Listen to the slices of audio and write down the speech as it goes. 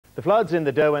The floods in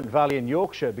the Derwent Valley in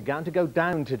Yorkshire began to go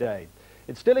down today.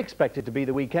 It's still expected to be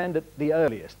the weekend at the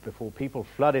earliest before people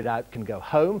flooded out can go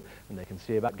home and they can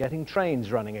see about getting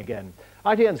trains running again.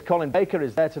 ITN's Colin Baker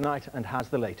is there tonight and has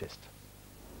the latest.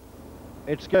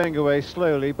 It's going away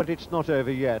slowly, but it's not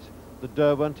over yet. The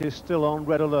Derwent is still on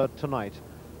red alert tonight.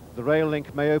 The rail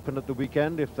link may open at the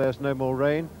weekend if there's no more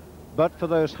rain, but for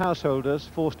those householders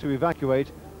forced to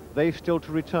evacuate, they've still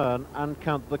to return and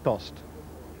count the cost.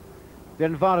 The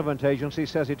Environment Agency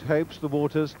says it hopes the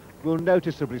waters will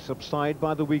noticeably subside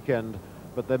by the weekend,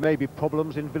 but there may be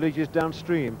problems in villages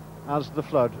downstream as the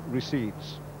flood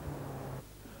recedes.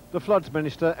 The Floods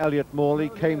Minister, Elliot Morley,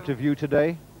 came to view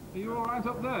today. Are you all right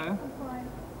up there?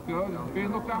 Good,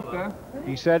 being looked after.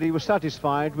 He said he was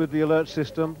satisfied with the alert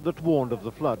system that warned of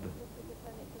the flood.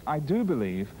 I do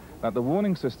believe that the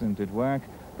warning system did work.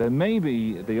 There may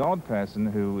be the odd person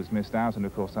who was missed out, and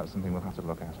of course that's something we'll have to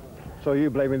look at. So are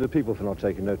you blaming the people for not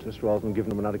taking notice rather than giving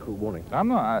them an adequate warning? I'm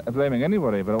not blaming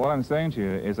anybody, but what I'm saying to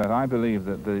you is that I believe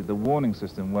that the warning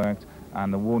system worked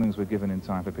and the warnings were given in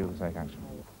time for people to take action.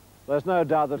 There's no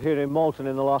doubt that here in Malton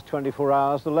in the last 24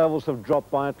 hours the levels have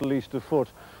dropped by at least a foot.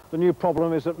 The new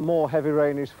problem is that more heavy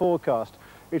rain is forecast.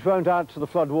 It won't add to the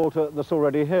flood water that's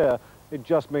already here. It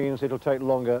just means it'll take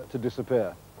longer to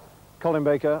disappear. Colin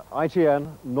Baker,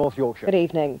 ITN, North Yorkshire. Good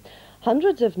evening.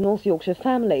 Hundreds of North Yorkshire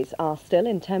families are still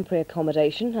in temporary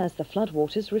accommodation as the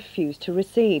floodwaters refuse to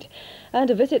recede. And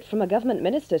a visit from a government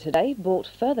minister today brought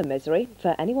further misery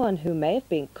for anyone who may have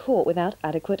been caught without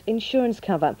adequate insurance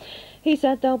cover. He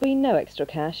said there'll be no extra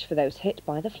cash for those hit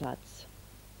by the floods.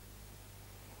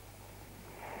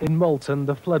 In Malton,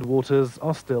 the floodwaters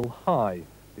are still high.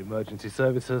 The emergency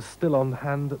services still on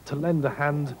hand to lend a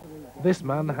hand. This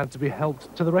man had to be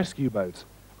helped to the rescue boat.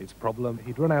 His problem,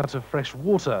 he'd run out of fresh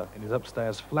water in his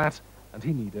upstairs flat and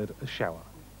he needed a shower.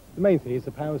 The main thing is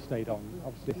the power stayed on.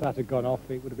 Obviously, if that had gone off,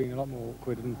 it would have been a lot more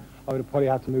awkward and I would have probably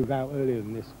had to move out earlier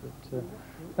than this. But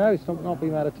no, it's not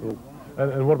been bad at all.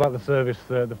 And what about the service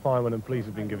the firemen and police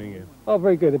have been giving you? Oh,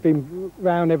 very good. They've been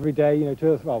round every day, you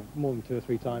know, more than 2 or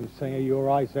 3 times, saying, are you all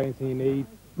right, is there anything you need?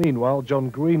 Meanwhile, John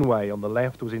Greenway on the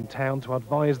left was in town to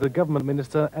advise the government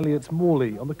minister, Elliot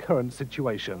Morley, on the current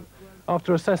situation.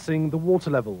 After assessing the water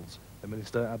levels, the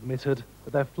minister admitted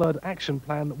that their flood action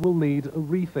plan will need a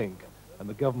rethink, and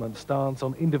the government's stance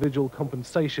on individual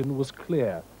compensation was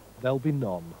clear. There'll be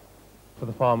none. For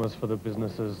the farmers, for the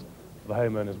businesses, for the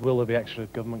homeowners, will there be extra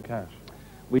government cash?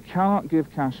 We can't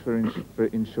give cash for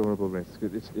insurable risk.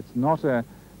 It's not a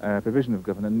provision of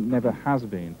government, and never has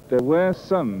been.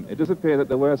 It does appear that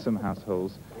there were some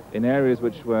households in areas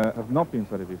which have not been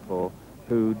flooded before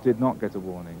who did not get a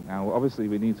warning. Now, obviously,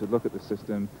 we need to look at the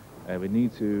system. We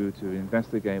need to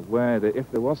investigate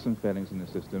if there was some failings in the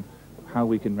system, how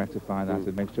we can rectify that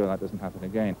and make sure that doesn't happen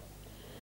again.